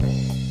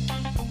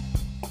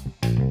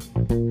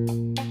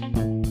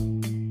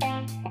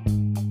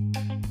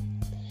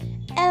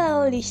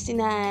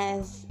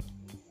listeners.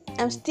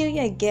 I'm still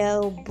your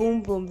girl,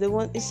 Boom Boom, the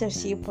one who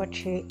serves you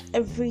portrait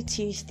every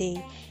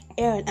Tuesday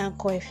here on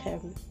Anchor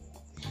FM.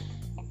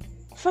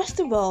 First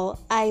of all,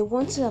 I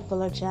want to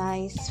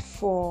apologize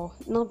for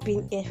not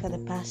being here for the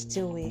past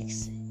 2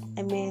 weeks.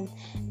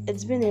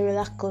 It's been a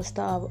roller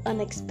coaster of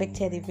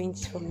unexpected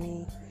events for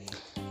me,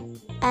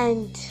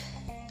 and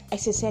I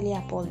sincerely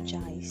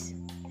apologize.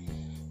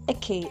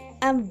 Okay,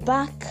 I'm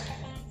back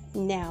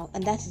now,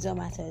 and that is what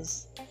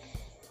matters.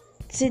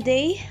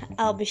 Today,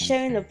 I'll be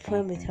sharing a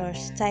poem with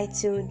us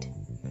titled,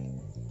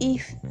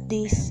 If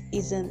This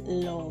Isn't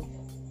Love.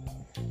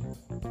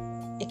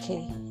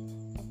 Okay,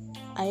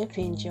 I hope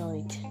you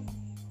enjoyed.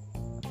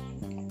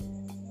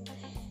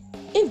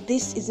 If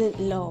this isn't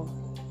love,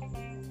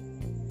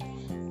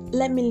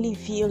 let me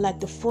leave you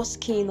like the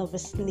foreskin of a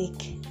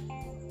snake.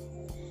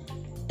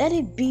 Let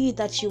it be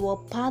that you are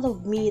part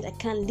of me that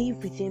can't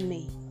live within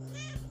me.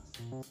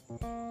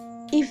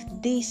 If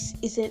this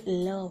isn't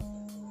love,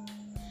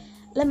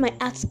 let my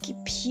heart skip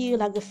you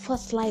like the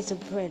first slice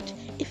of bread.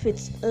 If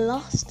it's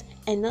lost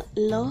and not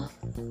love,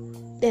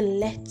 then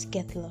let's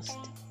get lost.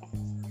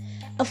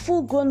 A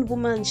full-grown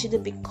woman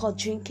shouldn't be caught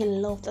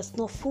drinking love that's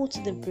not full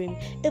to the brim.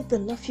 If the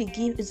love you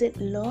give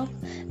isn't love,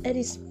 let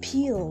it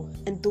spill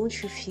and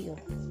don't refill.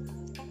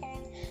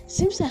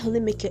 Seems I only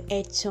make your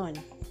head turn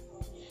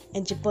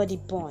and your body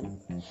burn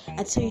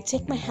until you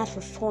take my heart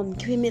for fun,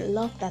 giving me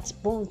love that's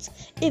burnt.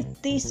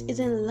 If this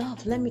isn't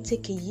love, let me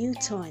take a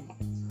U-turn.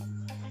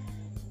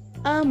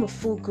 I'm a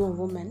full-grown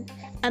woman,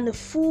 and a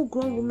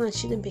full-grown woman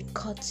shouldn't be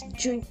caught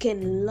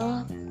drinking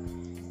love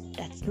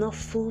that's not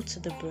full to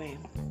the brim.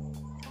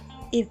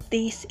 If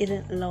this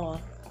isn't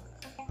love,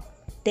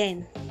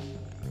 then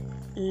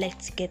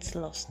let's get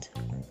lost.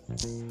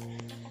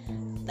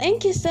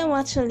 Thank you so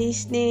much for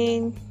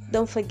listening.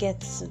 Don't forget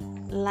to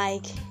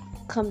like,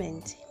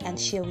 comment, and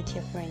share with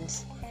your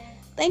friends.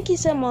 Thank you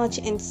so much,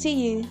 and see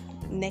you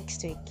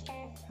next week.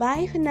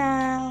 Bye for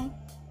now.